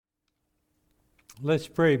Let's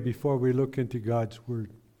pray before we look into God's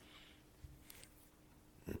Word.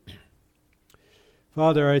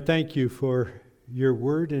 Father, I thank you for your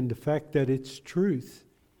Word and the fact that it's truth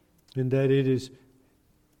and that it is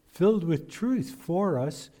filled with truth for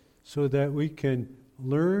us so that we can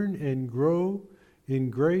learn and grow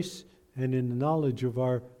in grace and in the knowledge of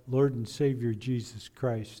our Lord and Savior Jesus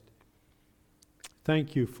Christ.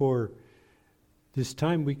 Thank you for this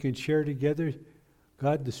time we can share together.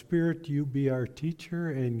 God, the Spirit, you be our teacher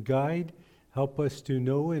and guide. Help us to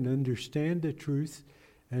know and understand the truth,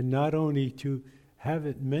 and not only to have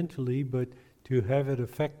it mentally, but to have it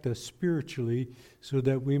affect us spiritually so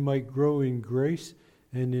that we might grow in grace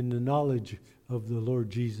and in the knowledge of the Lord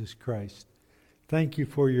Jesus Christ. Thank you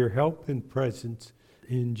for your help and presence.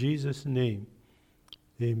 In Jesus' name,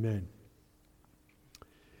 amen.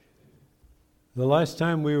 The last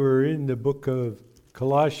time we were in the book of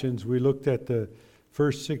Colossians, we looked at the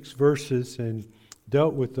first 6 verses and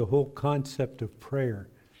dealt with the whole concept of prayer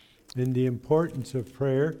and the importance of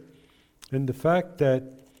prayer and the fact that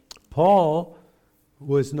Paul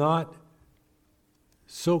was not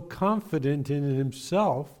so confident in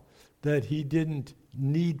himself that he didn't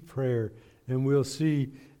need prayer. And we'll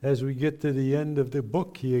see as we get to the end of the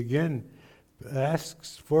book, he again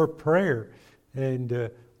asks for prayer. And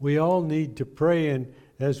we all need to pray. And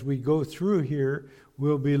as we go through here,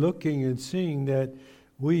 we'll be looking and seeing that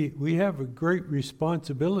we have a great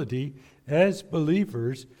responsibility as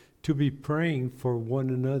believers to be praying for one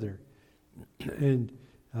another. And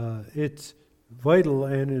it's vital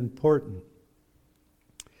and important.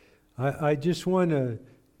 I just want to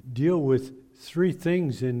deal with 3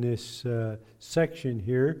 things in this section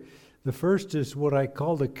here. The first is what I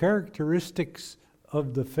call the characteristics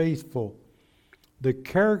of the faithful. The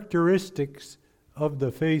characteristics of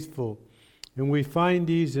the faithful. And we find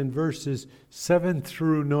these in verses 7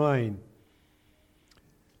 through 9.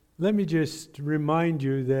 Let me just remind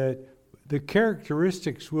you that the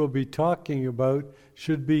characteristics we'll be talking about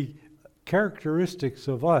should be characteristics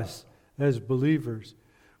of us as believers.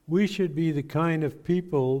 We should be the kind of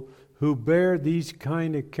people who bear these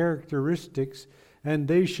kind of characteristics, and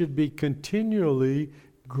they should be continually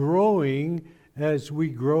growing as we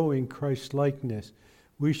grow in Christ's likeness.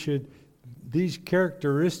 These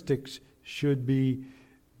characteristics should be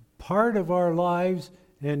part of our lives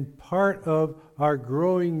and part of our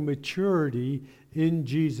growing maturity in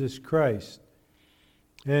Jesus Christ.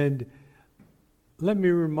 And let me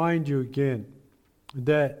remind you again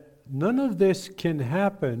that none of this can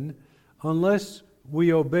happen unless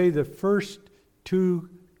we obey the first 2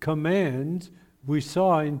 commands we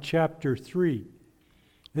saw in chapter 3.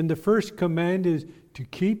 And the first command is to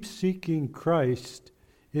keep seeking Christ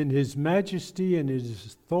in his majesty and his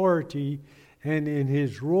authority and in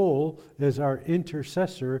his role as our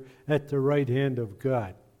intercessor at the right hand of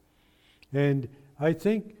God. And I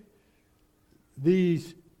think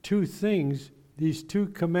these 2 things, these 2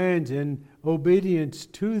 commands and obedience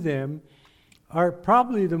to them are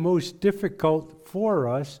probably the most difficult for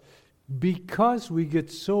us because we get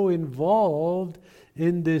so involved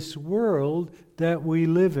in this world that we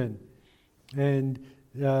live in. And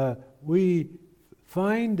we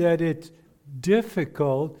find that it's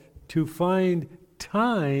difficult to find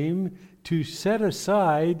time to set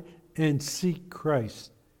aside and seek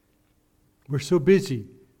Christ. We're so busy.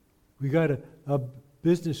 We got a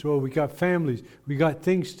business world, we got families, we got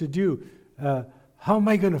things to do. How am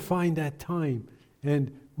I going to find that time?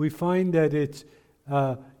 And we find that it's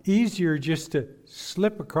easier just to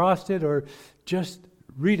slip across it or just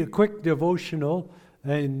read a quick devotional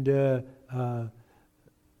and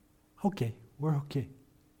okay, we're okay.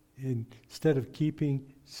 Instead of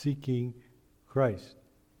seeking Christ.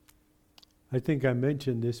 I think I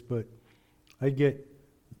mentioned this, but I get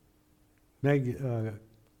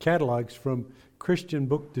catalogs from Christian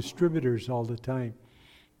book distributors all the time.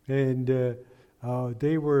 And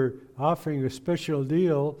they were offering a special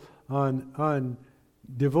deal on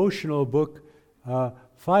devotional book,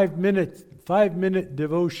 5-minute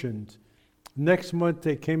devotions. Next month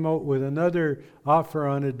they came out with another offer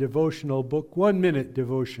on a devotional book, 1-minute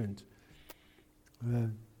devotions.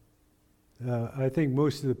 I think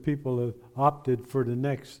most of the people have opted for the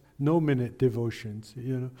next no-minute devotions,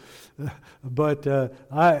 But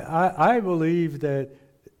I believe that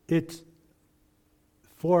it's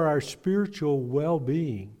for our spiritual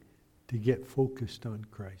well-being to get focused on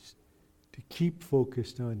Christ, to keep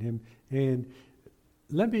focused on Him. And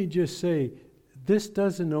let me just say, this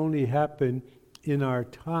doesn't only happen in our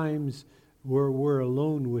times where we're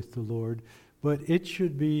alone with the Lord, but it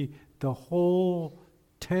should be the whole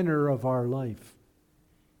tenor of our life.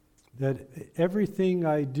 That everything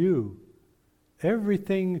I do,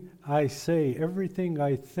 everything I say, everything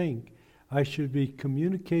I think, I should be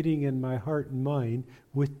communicating in my heart and mind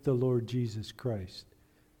with the Lord Jesus Christ.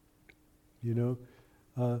 You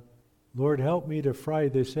know, Lord, help me to fry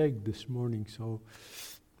this egg this morning so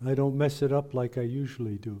I don't mess it up like I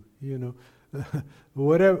usually do. You know,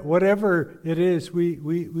 whatever it is,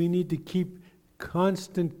 we need to keep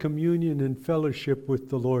constant communion and fellowship with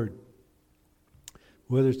the Lord,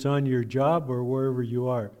 whether it's on your job or wherever you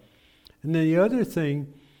are. And then the other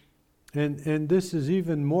thing, and this is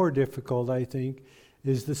even more difficult, I think,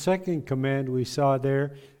 is the second command we saw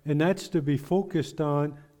there, and that's to be focused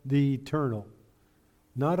on the eternal.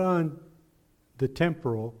 Not on the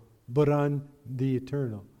temporal, but on the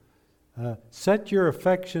eternal. Set your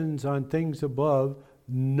affections on things above,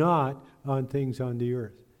 not on things on the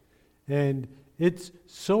earth. And it's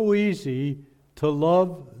so easy to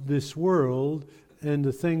love this world and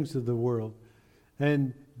the things of the world.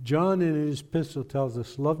 And John in his epistle tells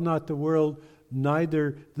us, love not the world,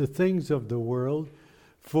 neither the things of the world.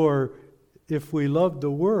 For if we love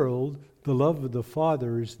the world, the love of the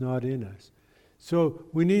Father is not in us. So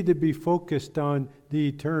we need to be focused on the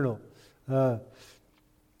eternal.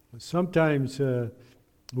 Sometimes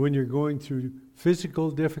when you're going through physical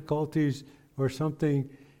difficulties or something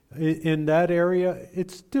in that area,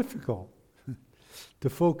 it's difficult to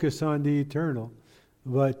focus on the eternal.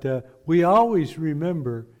 But we always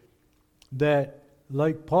remember that,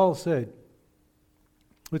 like Paul said,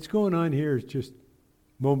 what's going on here is just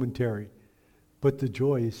momentary, but the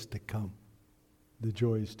joy is to come. The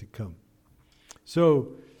joy is to come.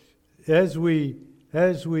 So, as we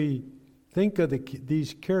think of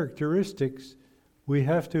these characteristics, we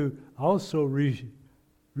have to also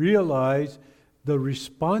realize the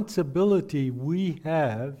responsibility we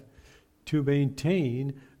have to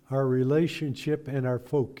maintain our relationship and our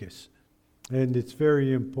focus. And it's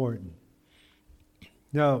very important.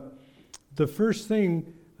 Now, the first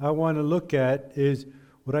thing I want to look at is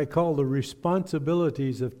what I call the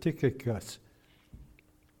responsibilities of Tychicus.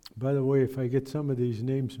 By the way, if I get some of these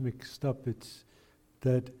names mixed up, it's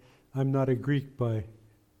that I'm not a Greek by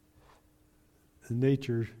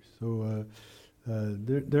nature, so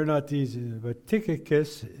they're not these. But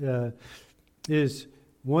Tychicus is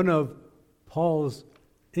one of Paul's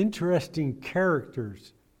interesting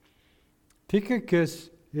characters. Tychicus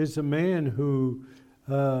is a man who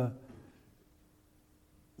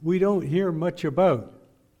we don't hear much about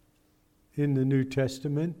in the New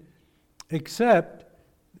Testament, except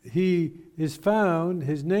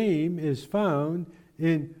his name is found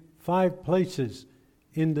in 5 places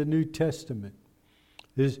in the New Testament.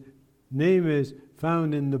 His name is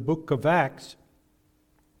found in the book of Acts,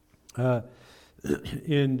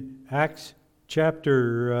 in Acts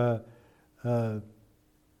chapter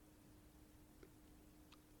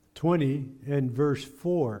 20 and verse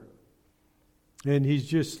 4. And he's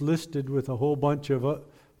just listed with a whole bunch of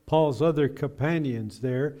Paul's other companions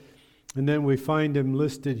there. And then we find him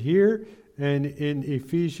listed here and in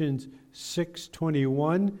Ephesians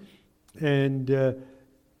 6:21 and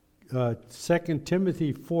 2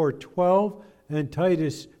 Timothy 4:12 and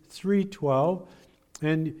Titus 3:12.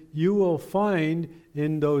 And you will find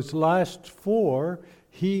in those last 4,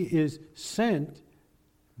 he is sent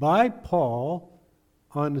by Paul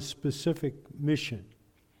on a specific mission.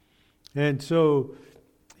 And so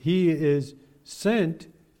he is sent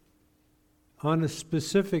on a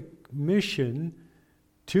specific mission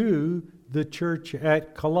to the church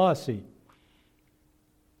at Colossae.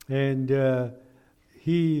 And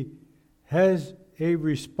he has a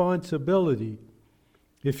responsibility.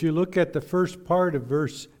 If you look at the first part of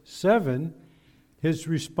verse 7, his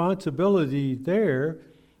responsibility there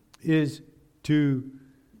is to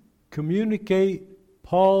communicate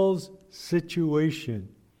Paul's situation,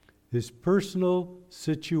 his personal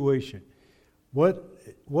situation,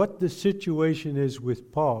 what the situation is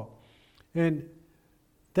with Paul. And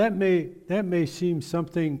that may seem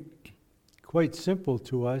something quite simple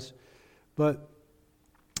to us, but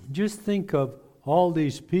just think of all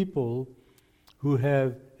these people who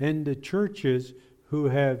have, and the churches who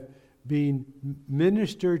have been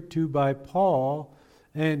ministered to by Paul,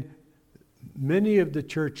 and many of the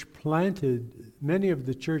churches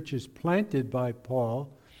planted by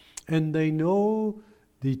Paul, and they know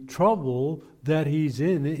the trouble that he's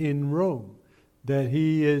in Rome, that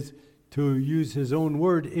he is, to use his own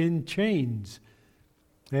word, in chains.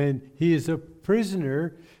 And he is a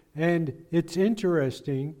prisoner, and it's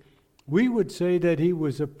interesting. We would say that he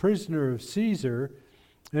was a prisoner of Caesar,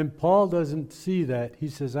 and Paul doesn't see that. He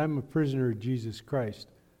says, I'm a prisoner of Jesus Christ.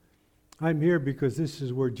 I'm here because this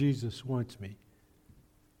is where Jesus wants me.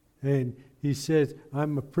 And he says,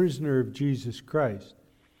 I'm a prisoner of Jesus Christ.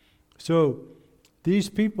 So these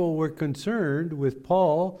people were concerned with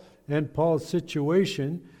Paul and Paul's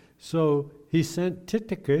situation. So he sent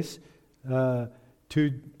Tychicus to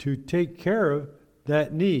take care of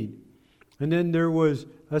that need. And then there was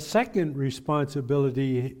a second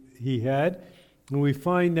responsibility he had, and we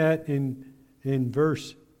find that in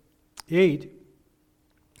verse 8.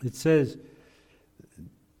 It says,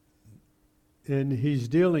 and he's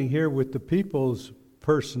dealing here with the people's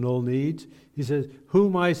personal needs. He says,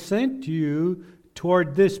 whom I sent you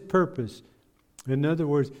toward this purpose. In other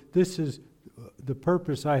words, this is the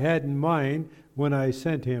purpose I had in mind when I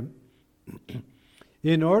sent him,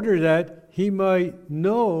 in order that he might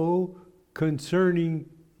know concerning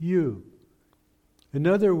you. In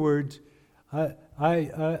other words,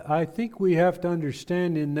 I think we have to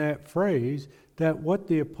understand in that phrase that what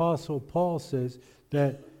the Apostle Paul says,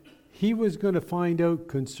 that he was going to find out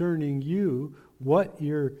concerning you what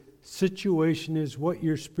your situation is, what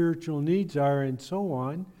your spiritual needs are, and so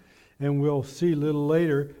on. And we'll see a little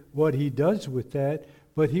later what he does with that.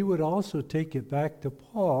 But he would also take it back to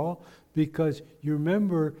Paul, because you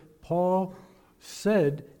remember Paul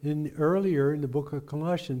said earlier in the book of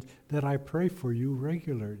Colossians that I pray for you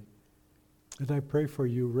regularly. That I pray for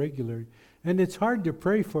you regularly. And it's hard to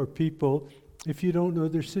pray for people if you don't know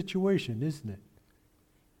their situation, isn't it?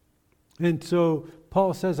 And so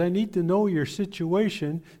Paul says, I need to know your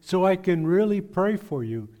situation so I can really pray for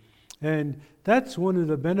you. And that's one of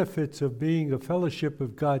the benefits of being a fellowship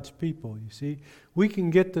of God's people, you see. We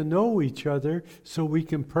can get to know each other so we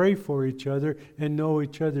can pray for each other and know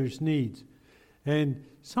each other's needs. And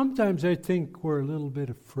sometimes I think we're a little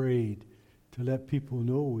bit afraid to let people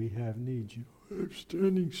know we have needs. You know, I'm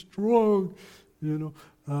standing strong, you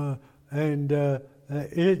know.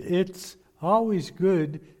 It's always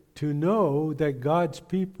good to know that God's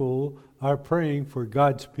people are praying for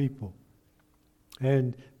God's people.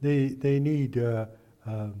 And they need to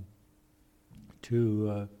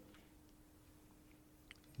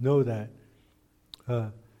know that.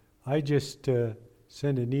 I just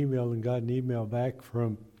sent an email and got an email back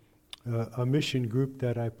from a mission group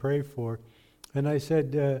that I pray for. And I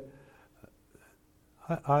said,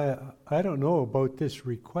 I don't know about this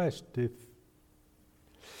request, if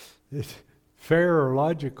it's fair or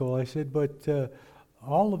logical. I said, but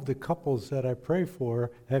all of the couples that I pray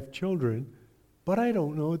for have children, but I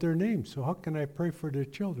don't know their names, so how can I pray for their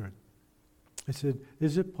children? I said,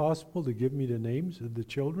 is it possible to give me the names of the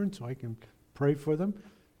children so I can pray for them?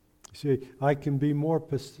 He said, I can be more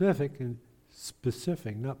specific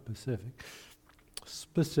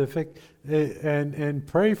and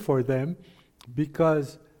pray for them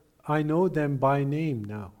because I know them by name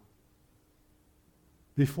now.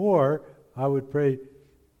 Before, I would pray,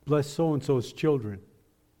 bless so-and-so's children.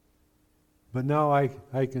 But now I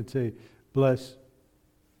can say, bless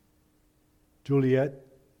Juliet,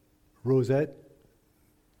 Rosette,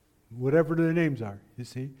 whatever their names are, you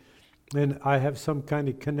see. And I have some kind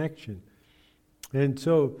of connection. And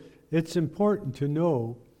so it's important to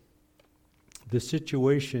know the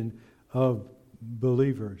situation of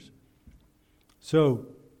believers. So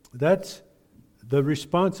that's the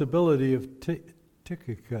responsibility of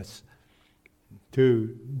Tychicus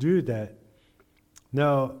to do that.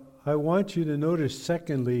 Now, I want you to notice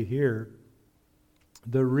secondly here,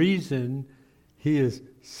 the reason he is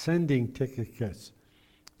sending Tychicus.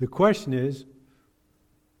 The question is,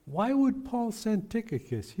 why would Paul send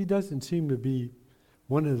Tychicus? He doesn't seem to be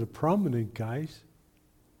one of the prominent guys.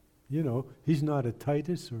 You know, he's not a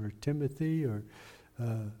Titus or a Timothy or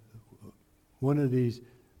one of these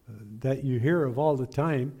that you hear of all the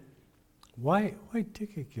time. Why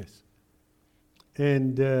Tychicus?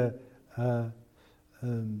 And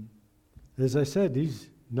as I said, he's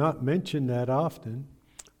not mentioned that often,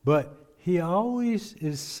 but he always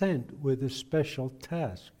is sent with a special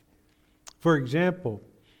task. For example,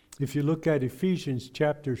 if you look at Ephesians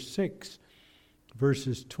chapter 6,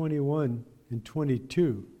 verses 21 and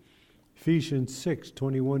 22, Ephesians 6,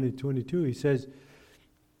 21 and 22, he says,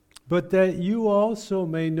 but that you also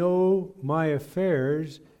may know my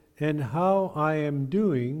affairs and how I am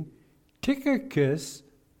doing, Tychicus,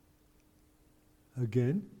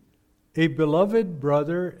 again, a beloved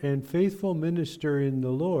brother and faithful minister in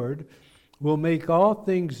the Lord, will make all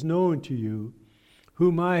things known to you,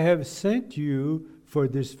 whom I have sent you for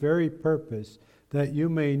this very purpose, that you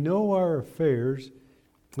may know our affairs,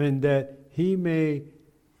 and that he may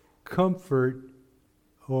comfort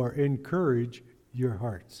or encourage your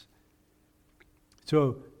hearts.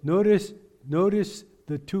 So notice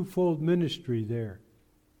the twofold ministry there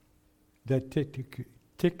that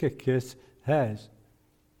Tychicus has.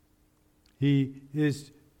 He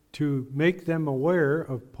is to make them aware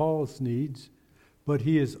of Paul's needs, but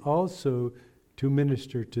he is also to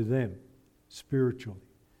minister to them spiritually.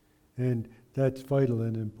 And that's vital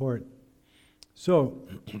and important. So,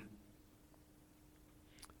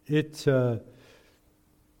 it's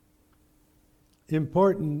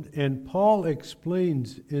important, and Paul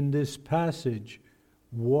explains in this passage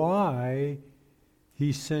why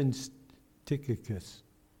he sends Tychicus,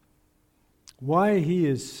 why he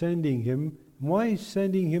is sending him, why he's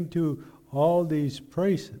sending him to all these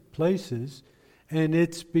places, and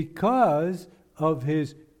it's because of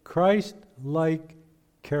his Christ-like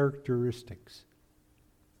characteristics.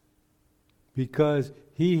 Because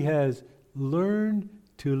he has learned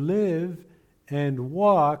to live and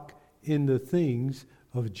walk in the things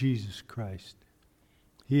of Jesus Christ.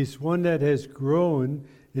 He's one that has grown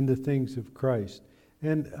in the things of Christ.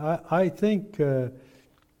 And I think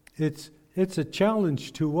it's a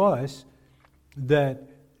challenge to us that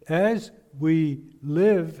as we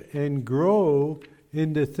live and grow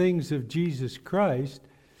in the things of Jesus Christ,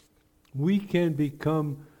 we can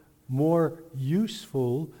become more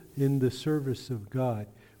useful in the service of God.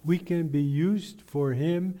 We can be used for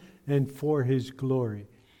Him and for His glory.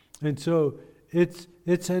 And so it's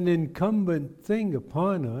an incumbent thing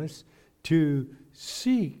upon us to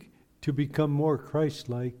seek to become more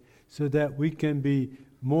Christ-like so that we can be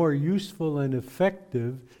more useful and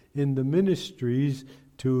effective in the ministries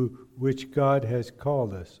to which God has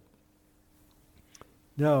called us.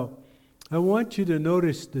 Now, I want you to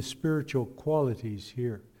notice the spiritual qualities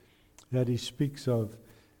here that he speaks of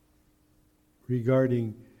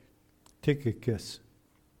regarding Tychicus.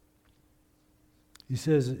 He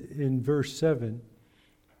says in verse 7,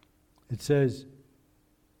 it says,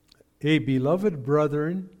 a beloved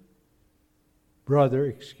brother,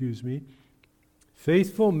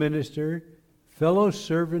 faithful minister, fellow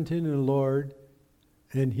servant in the Lord,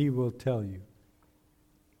 and he will tell you.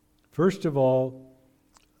 First of all,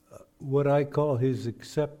 what I call his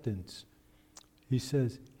acceptance. He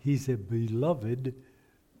says he's a beloved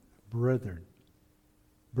brother.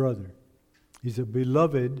 He's a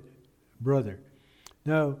beloved brother.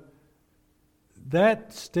 Now,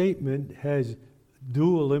 that statement has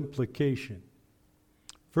dual implication.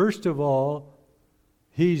 First of all,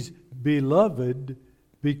 he's beloved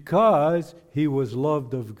because he was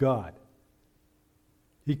loved of God.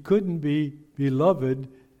 He couldn't be beloved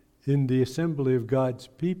in the assembly of God's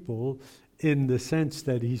people in the sense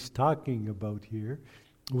that he's talking about here,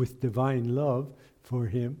 with divine love for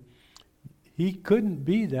him. He couldn't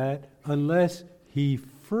be that unless he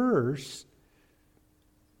first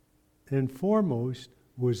and foremost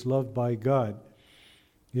was loved by God.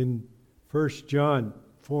 In 1 John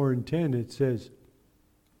 4 and 10 it says,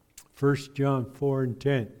 1 John 4 and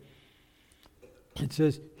 10, it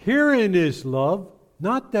says, herein is love,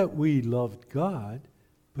 not that we loved God,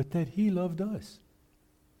 but that He loved us.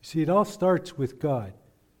 You see, it all starts with God.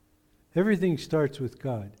 Everything starts with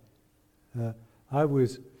God. I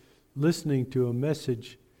was listening to a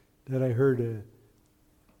message that I heard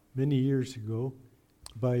many years ago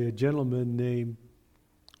by a gentleman named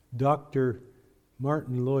Dr.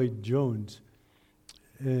 Martin Lloyd-Jones.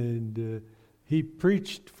 And he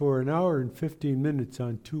preached for an hour and 15 minutes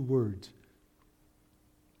on 2 words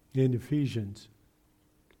in Ephesians.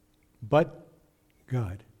 But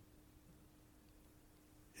God.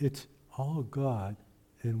 It's all God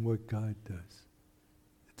and what God does.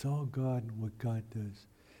 It's all God and what God does.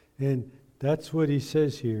 And that's what he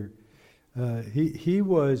says here. He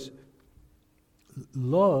was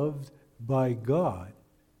loved by God,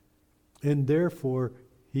 and therefore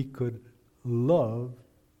he could love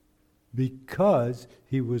because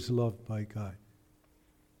he was loved by God.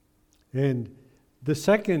 And the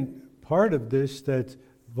second part of this that's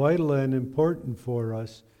vital and important for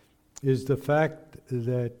us is the fact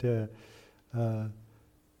that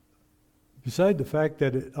beside the fact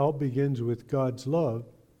that it all begins with God's love,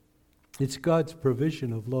 it's God's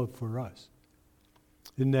provision of love for us.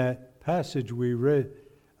 In that passage we read,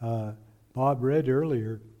 Bob read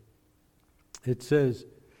earlier, it says,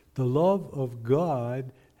 the love of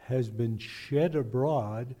God has been shed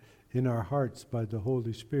abroad in our hearts by the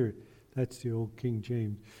Holy Spirit. That's the old King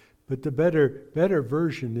James. But the better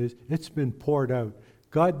version is, it's been poured out.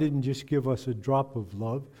 God didn't just give us a drop of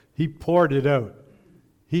love. He poured it out.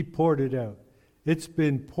 He poured it out. It's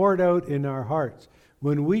been poured out in our hearts.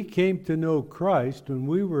 When we came to know Christ, when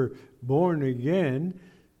we were born again,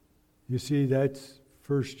 you see, that's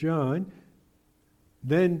 1 John,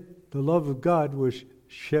 then the love of God was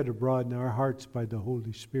shed abroad in our hearts by the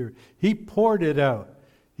Holy Spirit. He poured it out.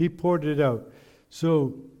 He poured it out.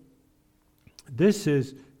 So this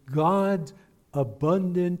is God's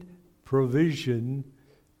abundant provision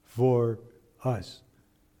for us.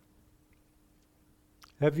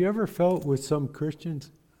 Have you ever felt with some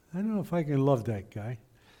Christians, I don't know if I can love that guy.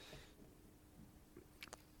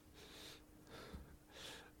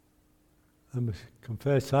 I must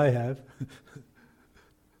confess I have.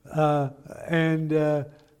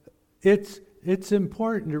 It's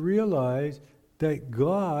important to realize that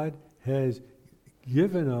God has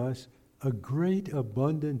given us a great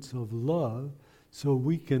abundance of love so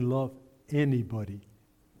we can love anybody.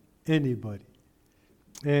 Anybody.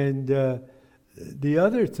 And the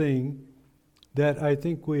other thing that I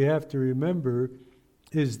think we have to remember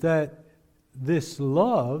is that this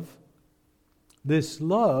love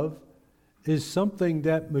is something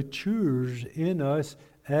that matures in us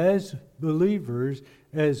as believers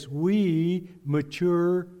as we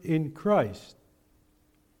mature in Christ.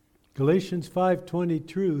 Galatians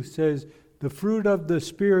 5:22 says, the fruit of the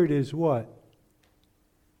Spirit is what?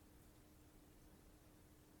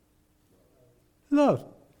 Love.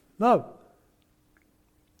 Love.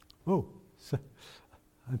 Oh,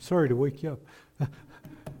 I'm sorry to wake you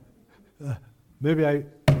up. Maybe I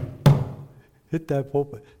hit that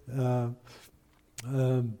pulpit. The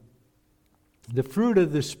fruit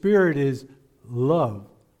of the Spirit is love.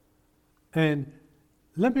 And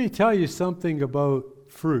let me tell you something about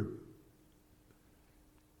fruit.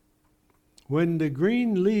 When the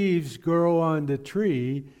green leaves grow on the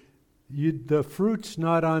tree, the fruit's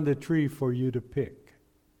not on the tree for you to pick.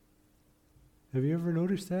 Have you ever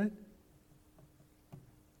noticed that?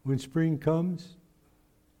 When spring comes,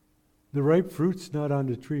 the ripe fruit's not on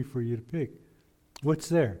the tree for you to pick. What's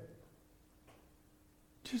there?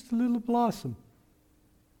 Just a little blossom.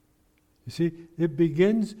 You see, it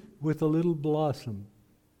begins with a little blossom.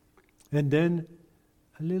 And then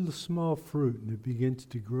a little small fruit, and it begins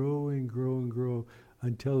to grow and grow and grow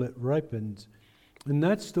until it ripens. And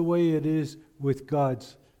that's the way it is with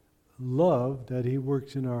God's love that He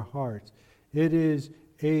works in our hearts. It is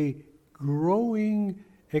a growing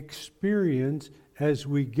experience as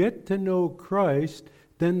we get to know Christ,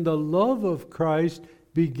 then the love of Christ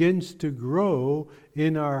begins to grow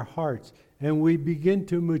in our hearts. And we begin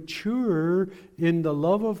to mature in the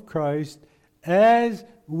love of Christ as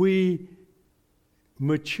we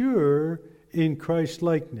mature in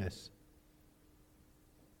Christ-likeness.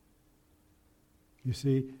 You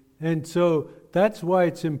see? And so that's why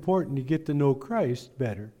it's important to get to know Christ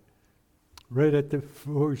better. Right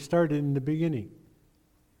where we started in the beginning.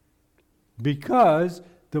 Because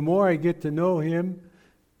the more I get to know Him,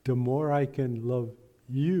 the more I can love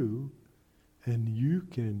you, and you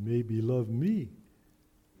can maybe love me.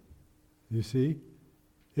 You see?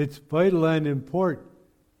 It's vital and important.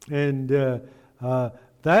 And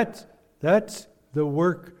that's the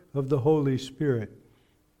work of the Holy Spirit.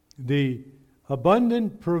 The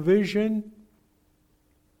abundant provision,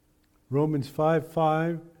 Romans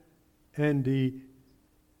 5:5, and the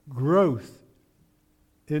growth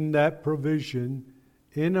in that provision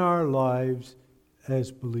in our lives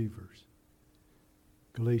as believers.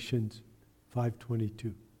 Galatians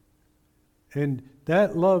 5:22. And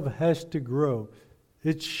that love has to grow.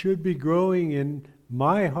 It should be growing in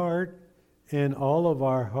my heart and all of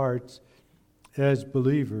our hearts as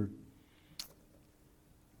believers.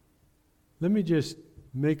 Let me just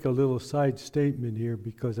make a little side statement here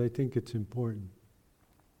because I think it's important.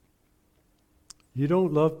 You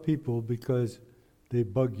don't love people because they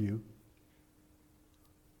bug you.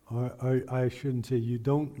 Or I shouldn't say you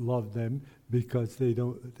don't love them because they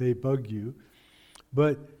bug you.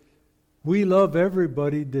 But we love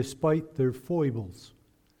everybody despite their foibles.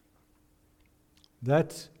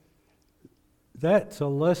 That's a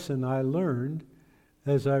lesson I learned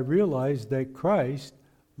as I realized that Christ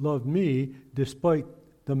loved me despite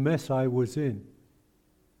the mess I was in.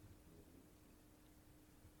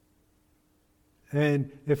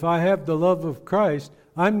 And if I have the love of Christ,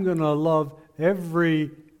 I'm going to love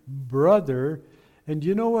every brother. And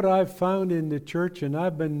you know what I've found in the church, and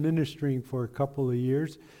I've been ministering for a couple of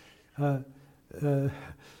years, I've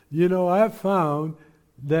found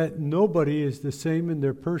that nobody is the same in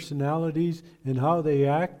their personalities and how they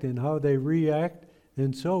act and how they react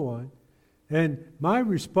and so on. And my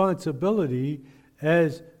responsibility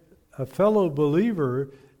as a fellow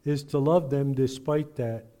believer is to love them despite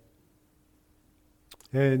that.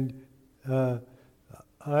 And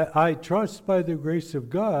I trust by the grace of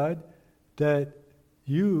God that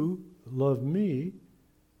you love me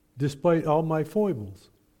despite all my foibles.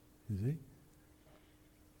 You see?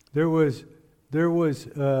 There was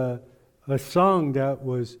a song that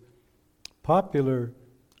was popular.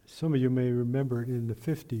 Some of you may remember it in the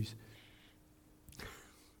 50s.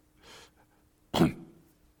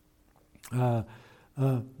 But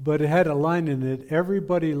it had a line in it,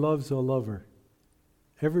 everybody loves a lover.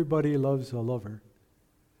 Everybody loves a lover.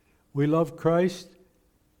 We love Christ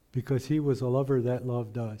because he was a lover that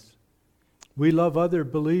loved us. We love other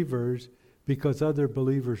believers because other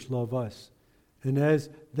believers love us. And as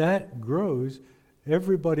that grows,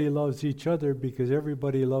 everybody loves each other because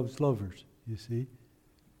everybody loves lovers, you see.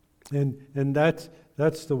 And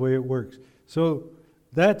that's the way it works. So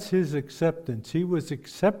that's his acceptance. He was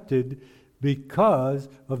accepted because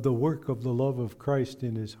of the work of the love of Christ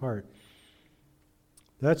in his heart.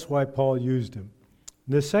 That's why Paul used him.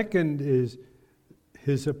 The second is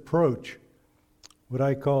his approach, what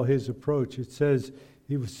I call his approach. It says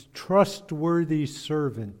he was trustworthy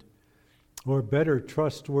servant, or better,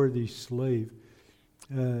 trustworthy slave.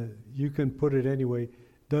 You can put it anyway.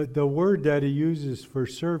 The word that he uses for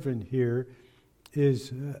servant here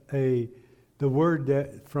is the word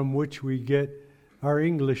that from which we get our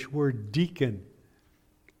English word deacon.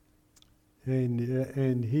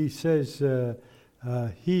 And he says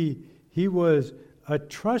he was a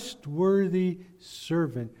trustworthy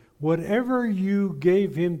servant. Whatever you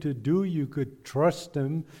gave him to do, you could trust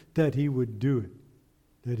him that he would do it.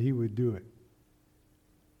 That he would do it.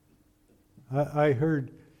 I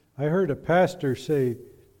heard a pastor say,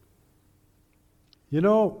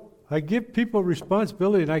 I give people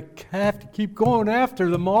responsibility and I have to keep going after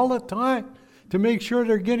them all the time to make sure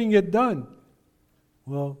they're getting it done.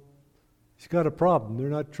 Well, he's got a problem. They're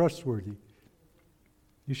not trustworthy.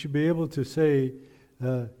 You should be able to say,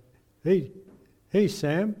 hey,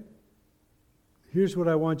 Sam, here's what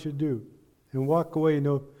I want you to do. And walk away.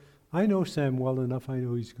 I know Sam well enough. I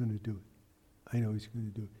know he's going to do it. I know he's going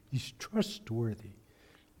to do it. He's trustworthy.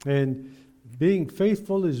 And being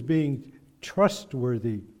faithful is being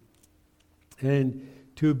trustworthy. And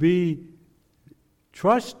to be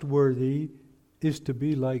trustworthy is to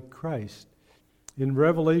be like Christ. In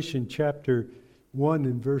Revelation chapter 1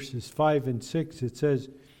 and verses 5 and 6, it says,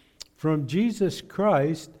 "From Jesus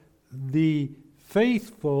Christ, the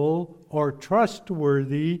faithful or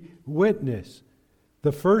trustworthy witness,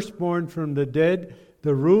 the firstborn from the dead,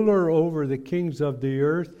 the ruler over the kings of the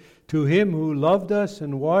earth, to him who loved us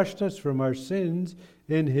and washed us from our sins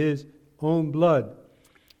in his own blood."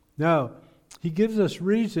 Now, he gives us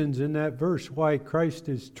reasons in that verse why Christ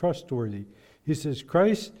is trustworthy. He says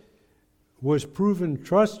Christ was proven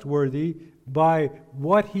trustworthy by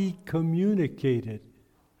what he communicated.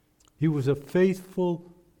 He was a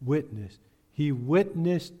faithful witness. He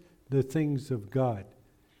witnessed the things of God.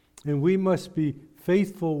 And we must be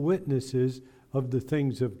faithful witnesses of the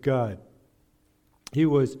things of God. He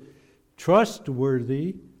was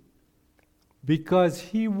trustworthy because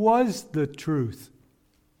he was the truth.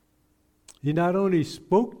 He not only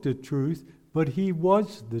spoke the truth, but he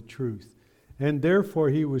was the truth. And therefore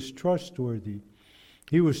he was trustworthy.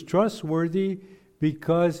 He was trustworthy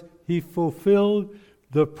because he fulfilled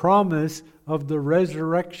the promise of the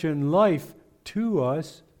resurrection life to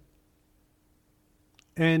us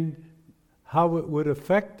and how it would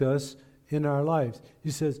affect us in our lives.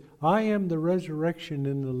 He says, "I am the resurrection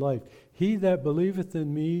and the life. He that believeth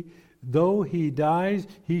in me, though he dies,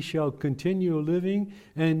 he shall continue living,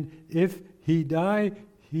 and if he die,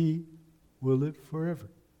 he will live forever."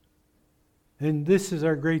 And this is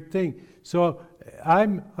our great thing. So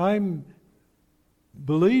I'm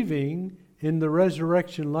believing in the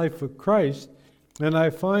resurrection life of Christ, and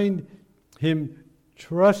I find him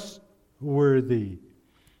trustworthy.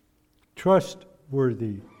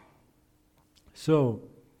 Trustworthy. So,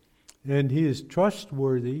 and he is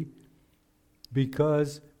trustworthy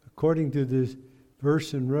because, according to this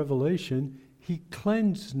verse in Revelation, he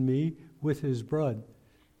cleansed me with his blood.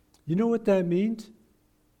 You know what that means?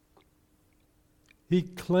 He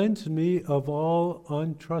cleansed me of all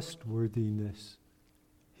untrustworthiness.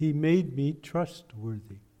 He made me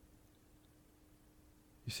trustworthy.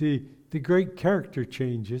 You see, the great character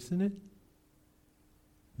change, isn't it?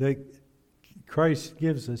 That Christ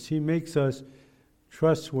gives us. He makes us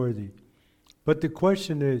trustworthy. But the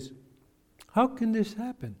question is, how can this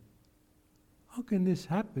happen? How can this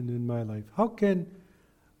happen in my life? How can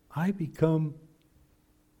I become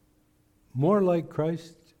more like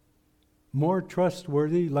Christ, more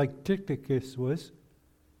trustworthy like Tychicus was?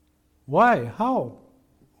 Why? How?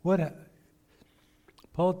 What?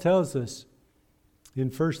 Paul tells us in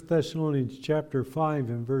 1 Thessalonians chapter 5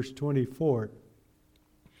 and verse 24.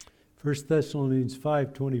 1 Thessalonians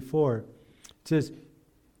 5:24. It says,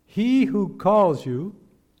 "He who calls you,"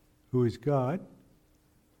 who is God,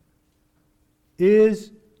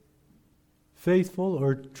 "is faithful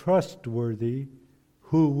or trustworthy,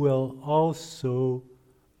 who will also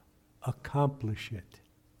accomplish it.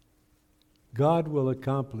 God will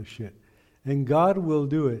accomplish it. And God will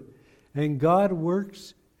do it. And God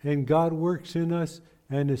works in us.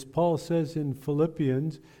 And as Paul says in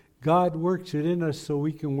Philippians, God works it in us so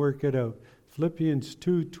we can work it out. Philippians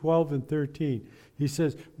 2:12 and 13. He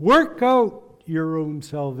says, work out your own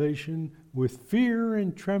salvation with fear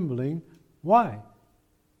and trembling. Why?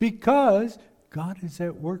 Because God is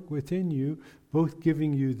at work within you, both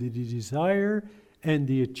giving you the desire and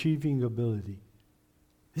the achieving ability.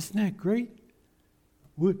 Isn't that great?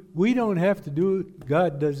 We don't have to do it.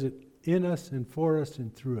 God does it in us and for us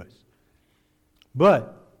and through us.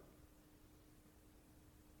 But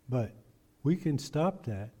we can stop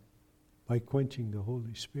that by quenching the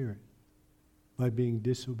Holy Spirit, by being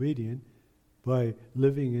disobedient, by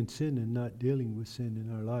living in sin and not dealing with sin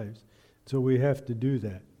in our lives. So we have to do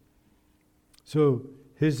that. So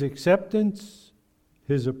his acceptance,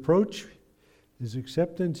 his approach, his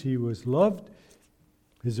acceptance, he was loved.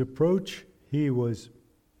 His approach, he was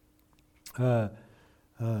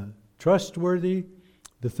trustworthy.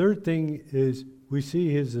 The third thing is we see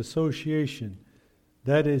his association.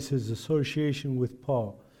 That is his association with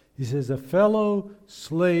Paul. He says, a fellow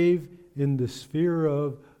slave in the sphere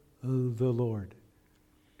of the Lord.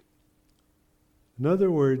 In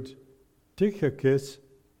other words, Tychicus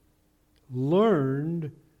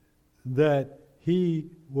learned that he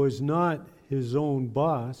was not his own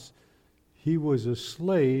boss. He was a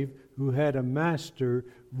slave who had a master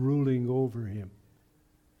ruling over him.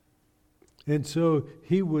 And so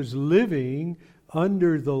he was living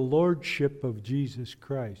under the lordship of Jesus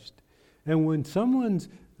Christ. And when someone's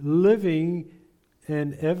living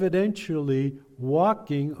and evidentially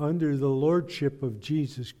walking under the lordship of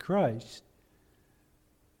Jesus Christ,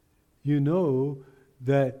 you know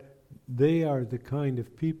that they are the kind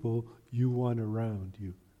of people you want around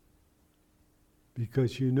you.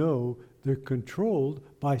 Because you know they're controlled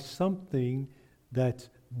by something that's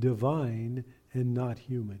divine and not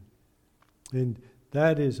human. And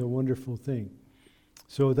that is a wonderful thing.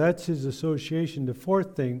 So that's his association. The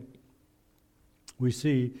fourth thing we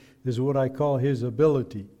see is what I call his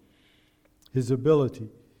ability. His ability.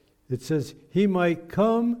 It says, he might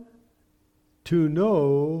come to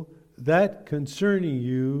know that concerning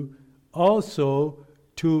you, also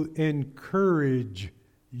to encourage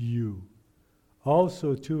you.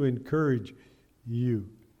 Also to encourage you.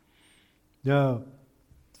 Now,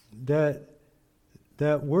 that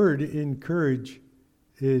word encourage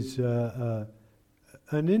is an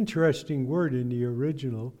interesting word in the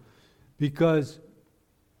original, because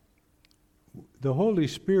the Holy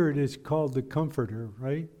Spirit is called the Comforter,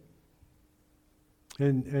 right?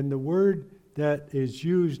 And the word that is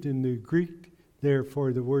used in the Greek there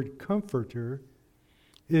for the word comforter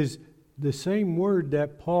is the same word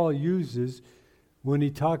that Paul uses when he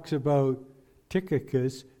talks about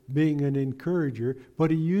Tychicus being an encourager,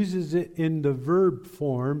 but he uses it in the verb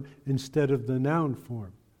form instead of the noun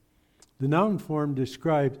form. The noun form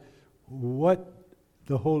describes what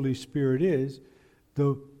the Holy Spirit is.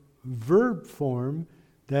 The verb form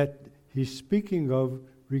that he's speaking of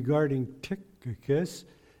regarding Tychicus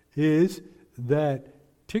is that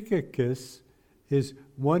Tychicus is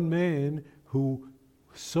one man who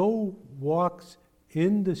so walks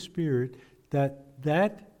in the Spirit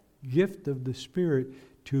that gift of the Spirit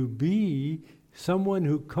to be someone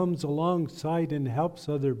who comes alongside and helps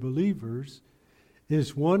other believers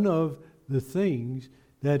is one of the things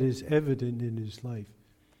that is evident in his life.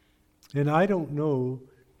 And I don't know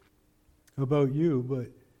about you, but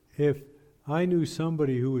if I knew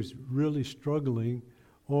somebody who was really struggling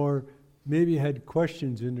or maybe had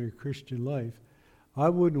questions in their Christian life, I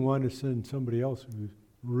wouldn't want to send somebody else who's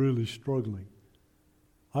really struggling.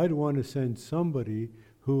 I'd want to send somebody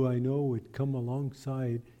who I know would come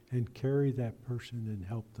alongside and carry that person and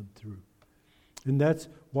help them through. And that's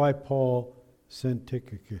why Paul sent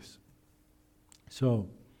Tychicus. So,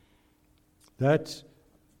 that's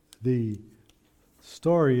the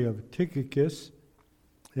story of Tychicus.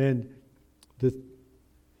 And the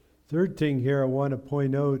third thing here I want to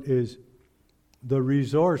point out is the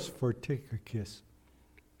resource for Tychicus.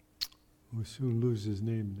 We'll soon lose his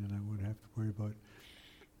name, then I won't have to worry about it.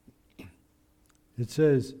 It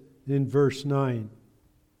says in verse 9,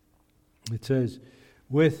 it says,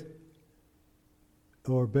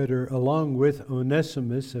 along with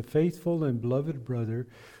Onesimus, a faithful and beloved brother,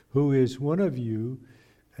 who is one of you,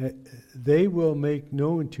 they will make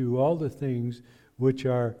known to you all the things which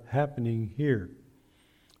are happening here.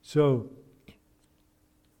 So,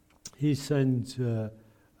 he sends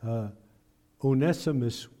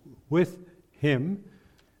Onesimus with him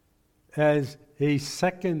as a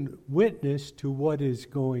second witness to what is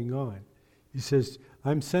going on. He says,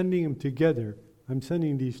 I'm sending them together. I'm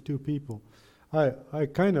sending these two people. I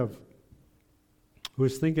kind of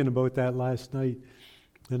was thinking about that last night,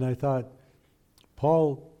 and I thought,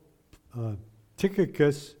 Paul,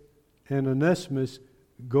 Tychicus, and Onesimus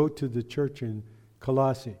go to the church in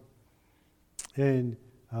Colossae. And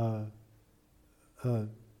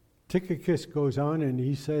Tychicus goes on and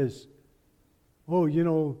he says, oh, you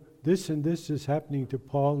know, this and this is happening to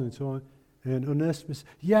Paul and so on. And Onesimus,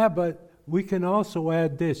 yeah, but we can also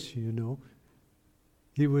add this, you know.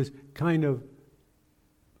 He was kind of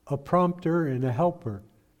a prompter and a helper.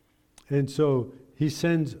 And so he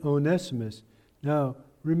sends Onesimus. Now,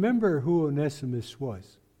 remember who Onesimus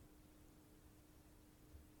was.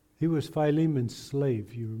 He was Philemon's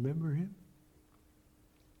slave. You remember him?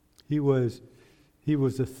 He was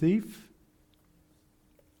a thief.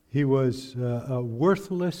 He was a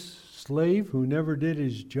worthless slave who never did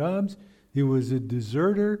his jobs. He was a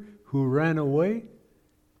deserter who ran away.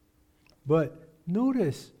 But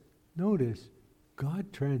notice,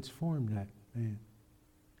 God transformed that man.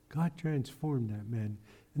 God transformed that man.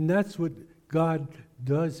 And that's what God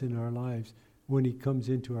does in our lives when He comes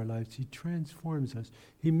into our lives. He transforms us.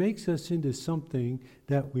 He makes us into something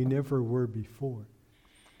that we never were before.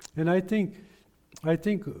 And I think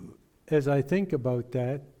as I think about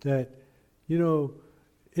that, you know,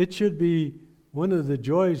 it should be one of the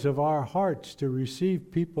joys of our hearts to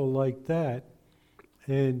receive people like that,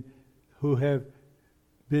 and who have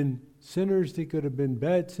been sinners. They could have been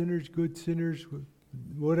bad sinners, good sinners,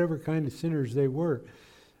 whatever kind of sinners they were.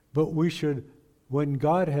 But we should, when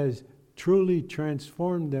God has truly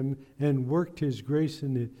transformed them and worked His grace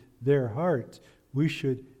in their hearts, we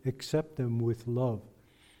should accept them with love.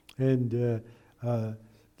 And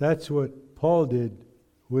that's what Paul did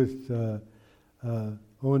with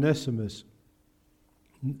Onesimus.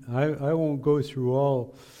 I won't go through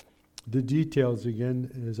all the details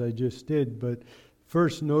again as I just did, but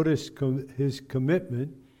first notice his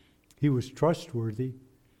commitment. He was trustworthy.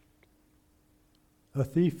 A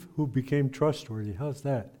thief who became trustworthy. How's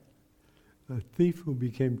that? A thief who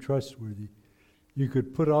became trustworthy. You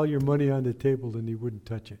could put all your money on the table and he wouldn't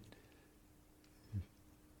touch it.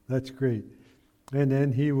 That's great. And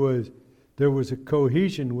then there was a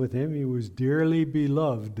cohesion with him. He was dearly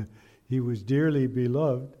beloved. He was dearly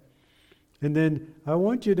beloved. And then I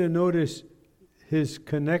want you to notice his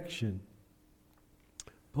connection.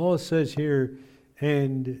 Paul says here,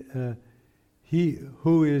 and he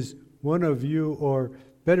who is one of you, or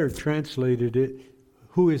better translated it,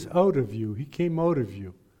 who is out of you. He came out of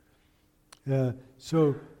you.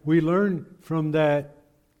 So we learn from that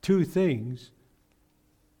two things.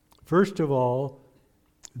 First of all,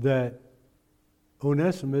 that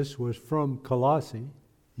Onesimus was from Colossae.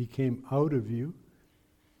 He came out of you.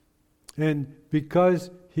 And because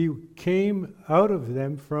he came out of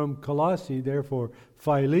them from Colossae, therefore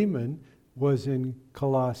Philemon was in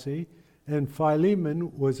Colossae, and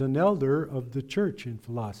Philemon was an elder of the church in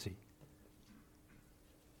Colossae.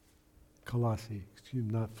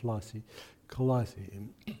 Not Flossie. Colossae.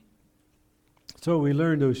 So we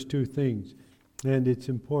learn those two things, and it's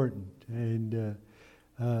important. And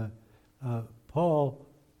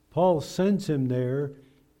Paul sends him there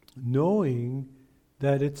knowing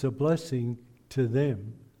that it's a blessing to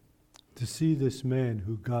them to see this man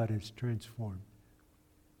who God has transformed.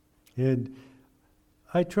 And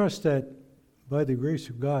I trust that by the grace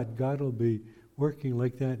of God, God will be working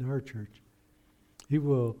like that in our church. We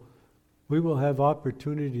will have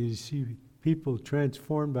opportunity to see people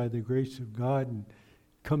transformed by the grace of God and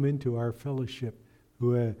come into our fellowship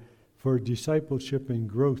for discipleship and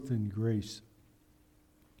growth in grace.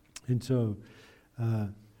 And so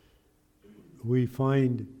we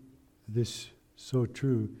find this so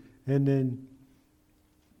true. And then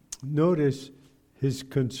notice his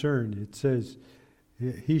concern. It says,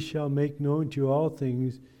 he shall make known to you all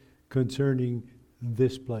things concerning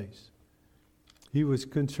this place. He was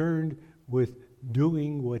concerned with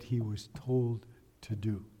doing what he was told to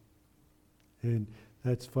do. And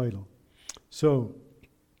that's vital. So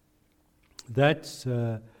that's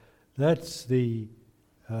the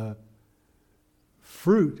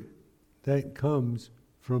fruit that comes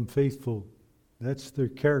from faithful. That's their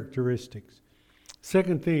characteristics.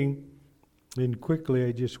 Second thing, and quickly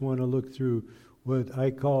I just want to look through what I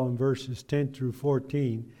call in verses 10 through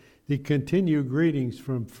 14, the continued greetings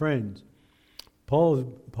from friends.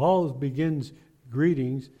 Paul begins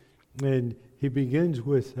greetings, and he begins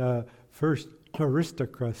with first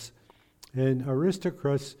Aristarchus. And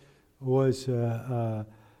Aristarchus was an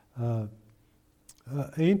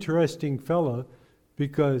interesting fellow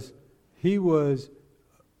because he was,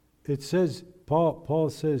 it says, Paul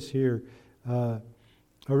says here,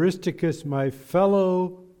 Aristarchus, my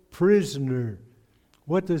fellow prisoner.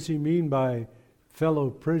 What does he mean by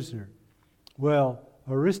fellow prisoner? Well,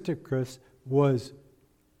 Aristarchus was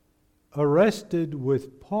arrested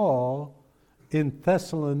with Paul in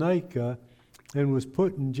Thessalonica and was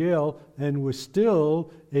put in jail and was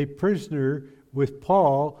still a prisoner with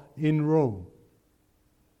Paul in Rome.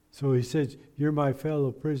 So he says, you're my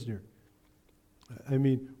fellow prisoner. I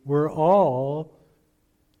mean, we're all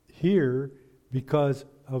here because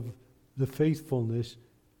of the faithfulness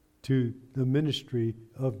to the ministry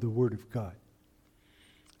of the Word of God.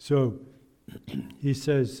 So he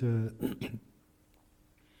says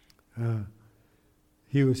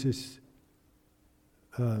he was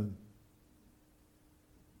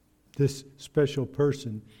this special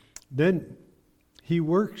person. Then he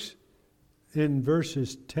works in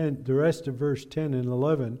verses 10, the rest of verse 10 and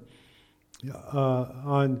 11,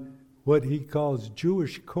 on what he calls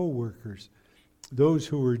Jewish co-workers, those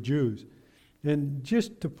who were Jews. And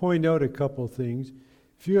just to point out a couple things,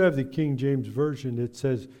 if you have the King James Version, it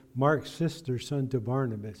says Mark's sister, son to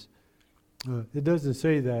Barnabas. It doesn't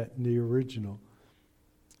say that in the original.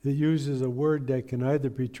 It uses a word that can either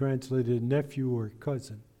be translated nephew or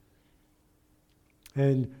cousin.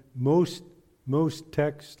 And most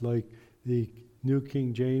texts, like the New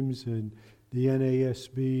King James and the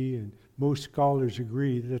NASB, and most scholars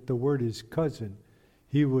agree that the word is cousin.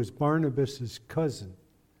 He was Barnabas' cousin.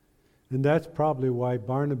 And that's probably why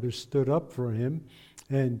Barnabas stood up for him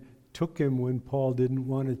and took him when Paul didn't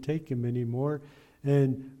want to take him anymore.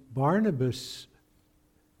 And Barnabas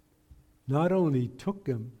not only took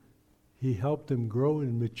him, he helped him grow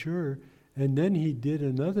and mature. And then he did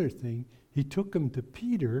another thing. He took him to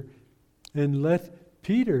Peter and let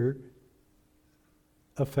Peter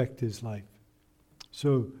affect his life.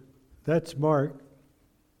 So that's Mark.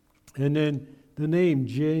 And then the name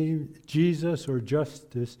Jesus or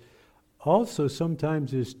Justus also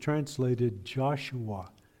sometimes is translated Joshua.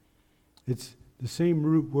 It's the same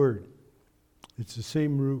root word. It's the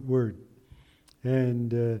same root word.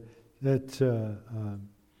 And that's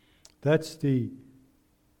the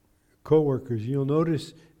co-workers. You'll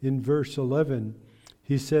notice in verse 11,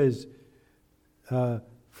 he says,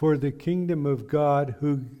 for the kingdom of God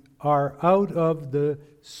who are out of the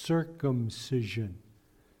circumcision.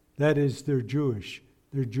 That is, they're Jewish.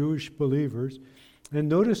 They're Jewish believers. And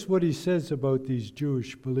notice what he says about these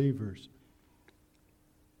Jewish believers.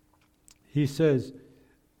 He says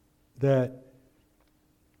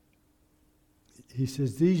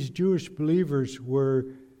these Jewish believers were,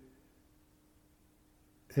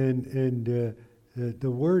 and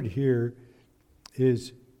the word here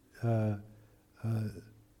is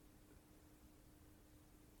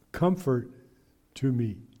comfort to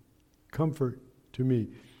me. Comfort to me.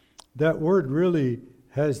 That word really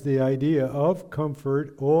has the idea of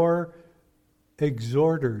comfort or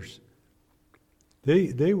exhorters.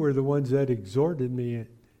 They were the ones that exhorted me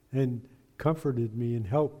and comforted me and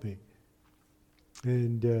helped me.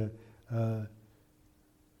 And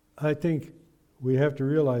I think we have to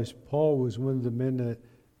realize Paul was one of the men that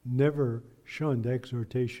never shunned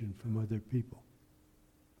exhortation from other people.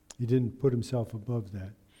 He didn't put himself above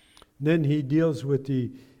that. Then he deals with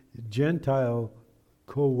the Gentile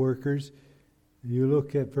co-workers. You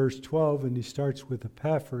look at verse 12, and he starts with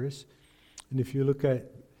Epaphras. And if you look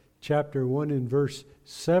at chapter 1 and verse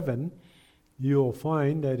 7, you'll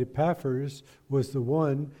find that Epaphras was the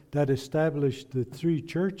one that established the three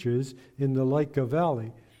churches in the Lyca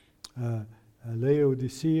Valley,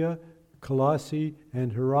 Laodicea, Colossae,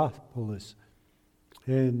 and Hierapolis.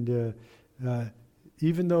 And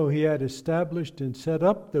even though he had established and set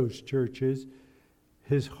up those churches,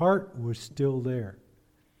 his heart was still there.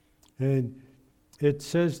 And it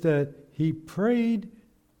says that he prayed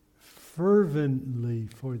fervently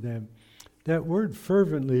for them. That word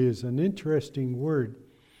fervently is an interesting word.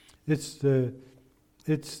 It's the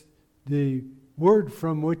word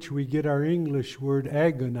from which we get our English word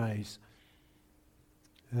agonize.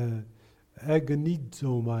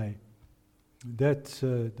 Agonizomai. That's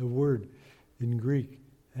the word in Greek.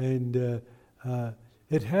 And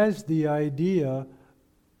it has the idea,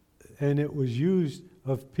 and it was used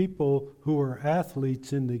of people who were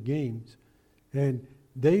athletes in the games. And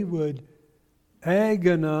they would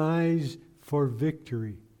agonize for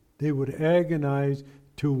victory. They would agonize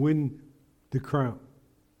to win the crown,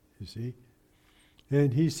 you see.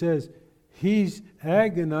 And he says, he's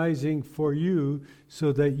agonizing for you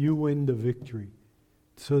so that you win the victory,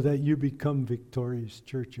 so that you become victorious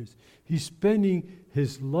churches. He's spending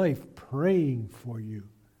his life praying for you,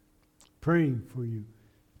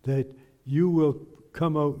 that you will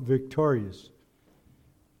come out victorious.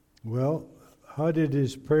 Well, how did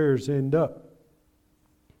his prayers end up?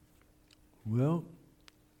 Well,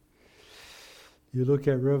 you look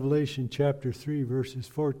at Revelation chapter 3, verses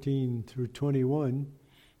 14 through 21,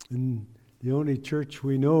 and the only church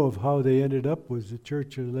we know of how they ended up was the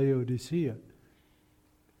church of Laodicea.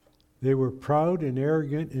 They were proud and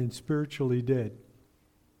arrogant and spiritually dead,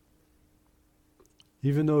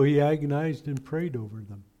 even though he agonized and prayed over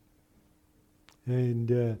them.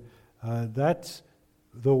 And that's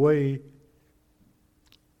the way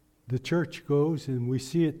the church goes, and we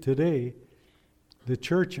see it today. The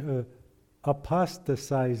church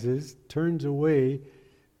apostatizes, turns away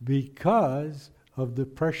because of the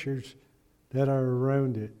pressures that are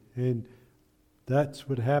around it. And that's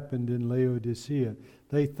what happened in Laodicea.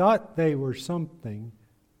 They thought they were something,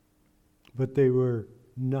 but they were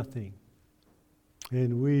nothing.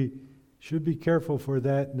 And we should be careful for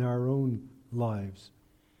that in our own lives.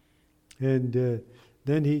 And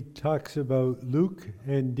then he talks about Luke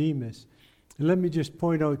and Demas. And let me just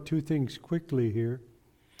point out two things quickly here.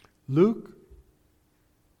 Luke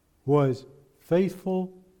was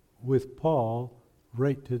faithful with Paul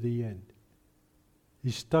right to the end.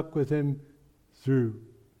 He stuck with him through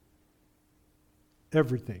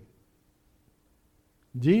everything.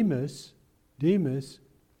 Demas,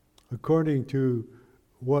 according to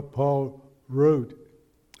what Paul wrote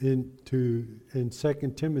in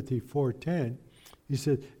 2 Timothy 4:10, he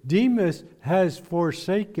said, Demas has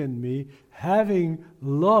forsaken me, having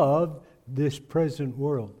loved this present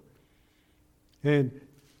world. And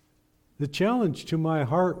the challenge to my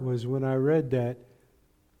heart was when I read that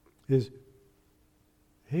is,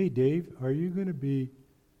 hey Dave, are you going to be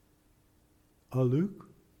a Luke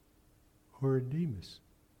or a Demas?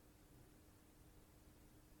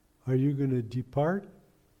 Are you going to depart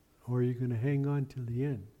or are you going to hang on till the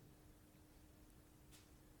end?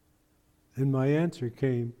 And my answer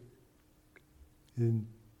came in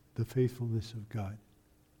the faithfulness of God.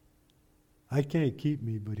 I can't keep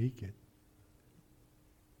me, but he can.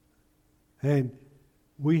 And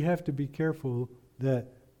we have to be careful that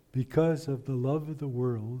because of the love of the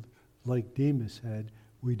world, like Demas had,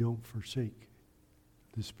 we don't forsake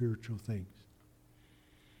the spiritual things.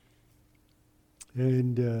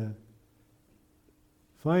 And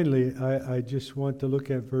finally, I just want to look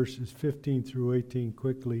at verses 15 through 18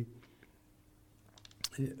 quickly.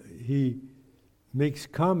 He makes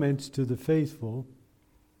comments to the faithful.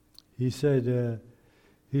 He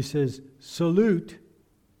says, salute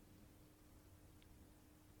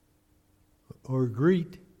or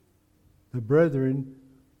greet the brethren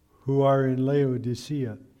who are in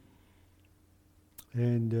Laodicea.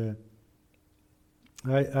 And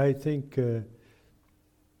I think,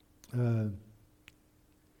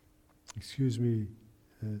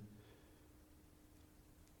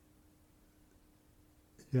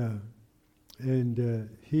 yeah, and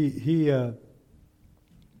he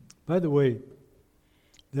by the way,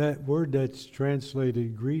 that word that's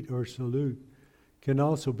translated greet or salute can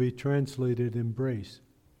also be translated embrace.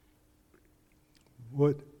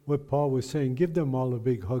 What Paul was saying, give them all a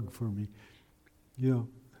big hug for me,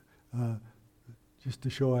 just to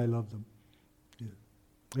show I love them.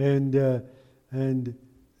 Yeah. And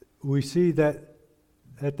we see that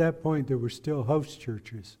at that point there were still house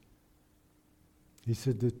churches. He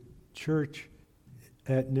said the church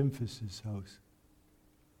at Nymphas' house.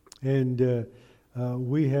 And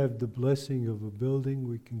we have the blessing of a building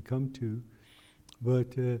we can come to,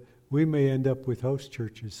 but we may end up with house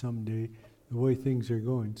churches someday, the way things are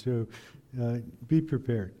going. So be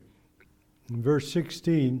prepared. In verse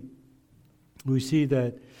 16, we see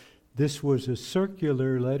that this was a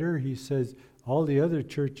circular letter. He says all the other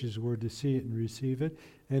churches were to see it and receive it.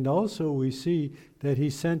 And also we see that he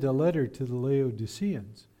sent a letter to the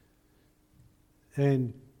Laodiceans.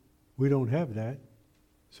 And we don't have that,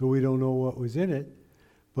 so we don't know what was in it.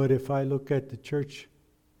 But if I look at the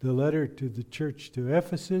letter to the church to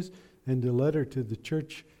Ephesus and the letter to the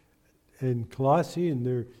church in Colossae and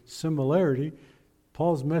their similarity,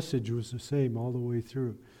 Paul's message was the same all the way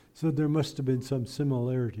through. So there must have been some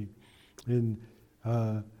similarity in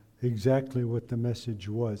exactly what the message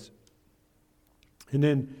was. And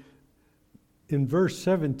then in verse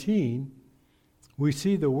 17, we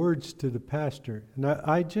see the words to the pastor. And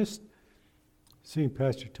I just, seeing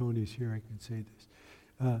Pastor Tony's here, I can say this.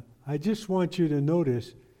 I just want you to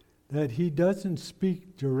notice that he doesn't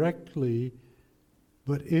speak directly,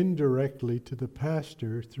 but indirectly to the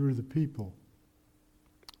pastor through the people.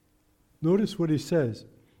 Notice what he says.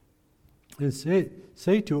 And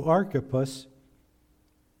say to Archippus,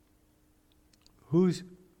 who's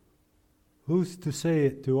Who's to say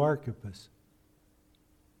it to Archippus?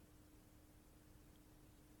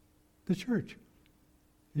 The church.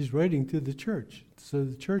 He's writing to the church. So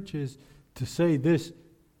the church is to say this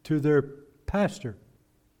to their pastor.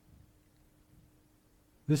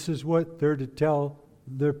 This is what they're to tell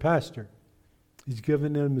their pastor. He's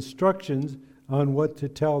given them instructions on what to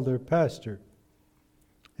tell their pastor.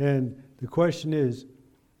 And the question is,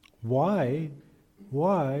 why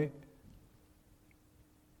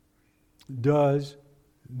does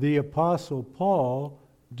the Apostle Paul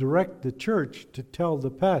direct the church to tell the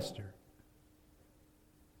pastor?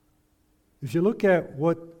 If you look at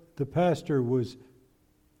what the pastor was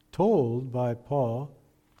told by Paul,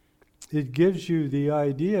 it gives you the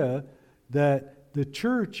idea that the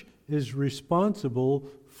church is responsible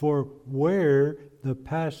for where the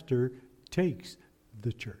pastor takes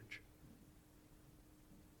the church.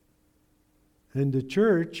 And the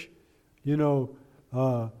church,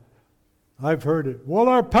 I've heard it, well,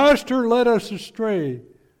 our pastor led us astray.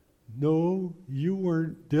 No, you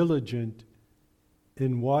weren't diligent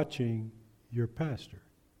in watching your pastor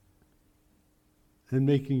and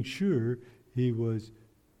making sure he was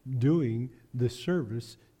doing the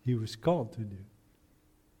service he was called to do.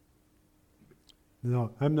 No,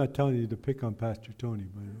 I'm not telling you to pick on Pastor Tony,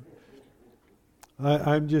 but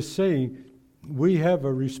I'm just saying we have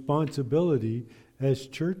a responsibility as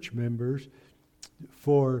church members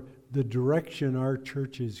for the direction our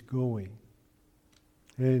church is going.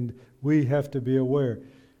 And we have to be aware.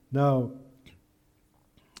 Now,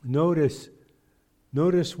 notice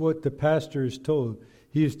what the pastor is told.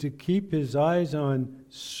 He is to keep his eyes on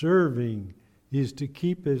serving. He is to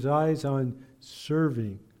keep his eyes on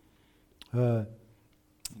serving. The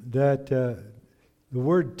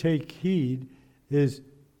word take heed is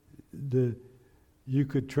you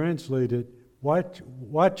could translate it,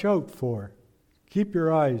 watch out for. Keep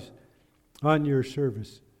your eyes on your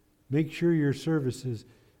service. Make sure your service is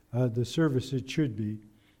the service it should be.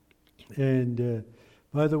 And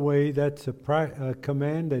by the way, that's a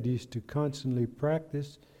command that he's to constantly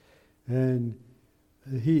practice. And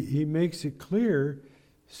he makes it clear,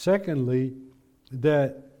 secondly,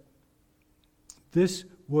 that this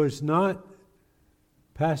was not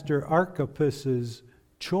Pastor Archippus's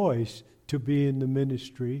choice to be in the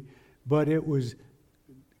ministry, but it was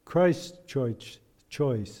Christ's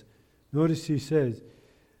choice. Notice he says,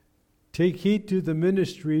 take heed to the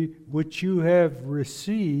ministry which you have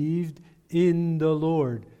received in the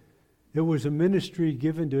Lord. It was a ministry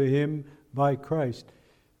given to him by Christ.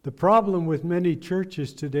 The problem with many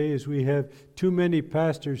churches today is we have too many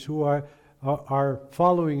pastors who are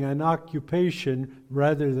following an occupation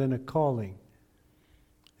rather than a calling.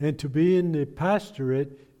 And to be in the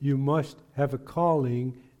pastorate, you must have a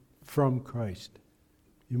calling from Christ.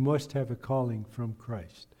 You must have a calling from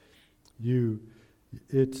Christ.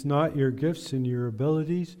 It's not your gifts and your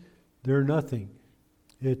abilities. They're nothing.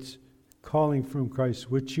 It's calling from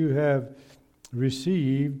Christ, which you have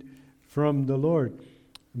received from the Lord.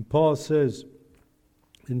 And Paul says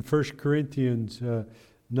in 1 Corinthians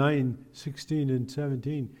 9:16 and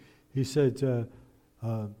 17, he said,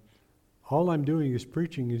 all I'm doing is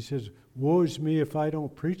preaching. He says, woe is me if I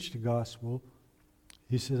don't preach the gospel.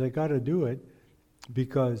 He says, I got to do it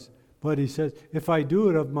but he says, if I do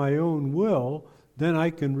it of my own will, then I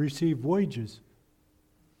can receive wages.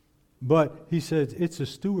 But he says, it's a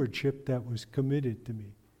stewardship that was committed to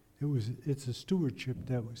me. It's a stewardship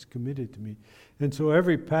that was committed to me. And so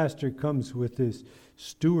every pastor comes with this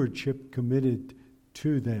stewardship committed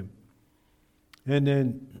to them. And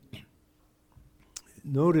then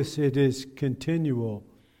notice it is continual.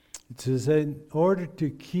 It says, in order to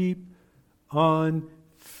keep on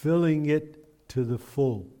filling it to the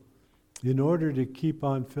full. In order to keep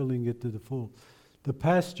on filling it to the full. The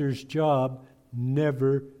pastor's job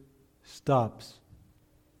never stops.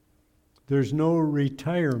 There's no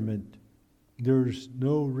retirement. There's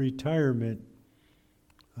no retirement.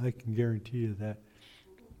 I can guarantee you that.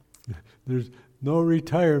 There's no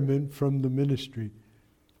retirement from the ministry.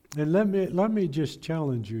 And let me just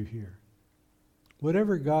challenge you here.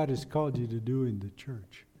 Whatever God has called you to do in the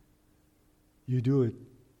church, you do it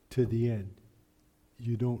to the end.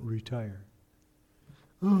 You don't retire.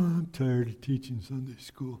 Oh, I'm tired of teaching Sunday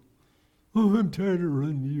school. Oh, I'm tired of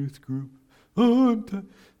running the youth group. Oh, I'm tired.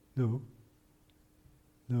 No,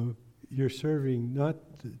 you're serving not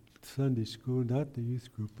the Sunday school, not the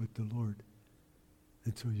youth group, but the Lord.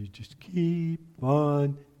 And so you just keep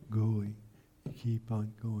on going. Keep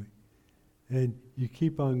on going. And you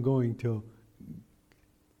keep on going till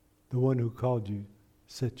the one who called you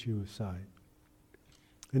sets you aside.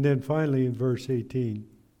 And then finally in verse 18,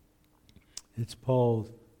 it's Paul's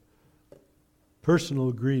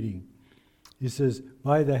personal greeting. He says,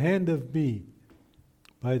 by the hand of me,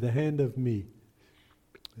 by the hand of me.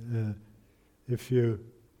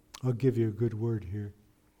 I'll give you a good word here.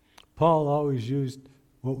 Paul always used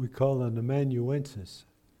what we call an amanuensis.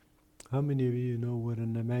 How many of you know what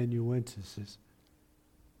an amanuensis is?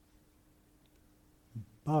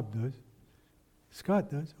 Bob does.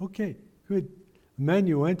 Scott does. Okay, good.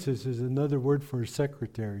 Amanuensis is another word for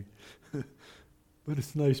secretary. But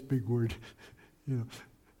it's a nice big word.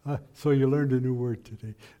 So you learned a new word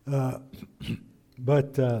today.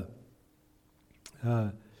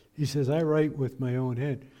 He says, I write with my own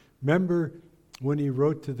hand. Remember when he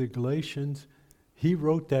wrote to the Galatians, he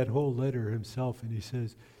wrote that whole letter himself, and he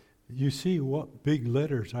says, you see what big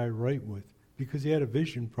letters I write with. Because he had a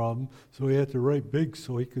vision problem, so he had to write big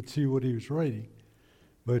so he could see what he was writing.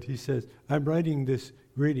 But he says, I'm writing this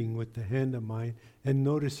greeting with the hand of mine, and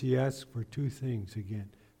notice he asks for two things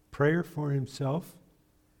again. Prayer for himself,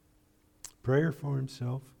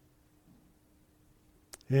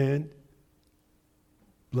 and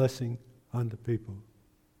blessing on the people,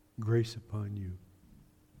 grace upon you,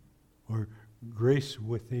 or grace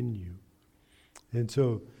within you. And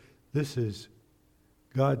so this is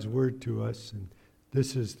God's word to us, and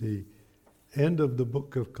this is the end of the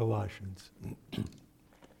book of Colossians.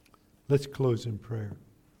 Let's close in prayer.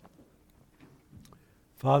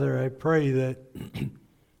 Father, I pray that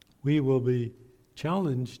we will be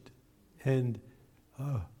challenged and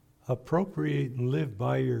appropriate and live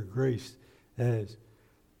by your grace as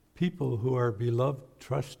people who are beloved,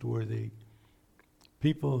 trustworthy,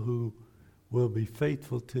 people who will be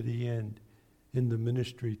faithful to the end in the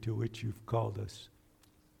ministry to which you've called us.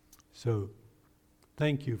 So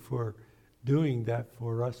thank you for doing that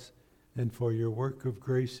for us and for your work of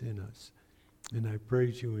grace in us. And I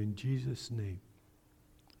praise you in Jesus' name.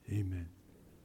 Amen.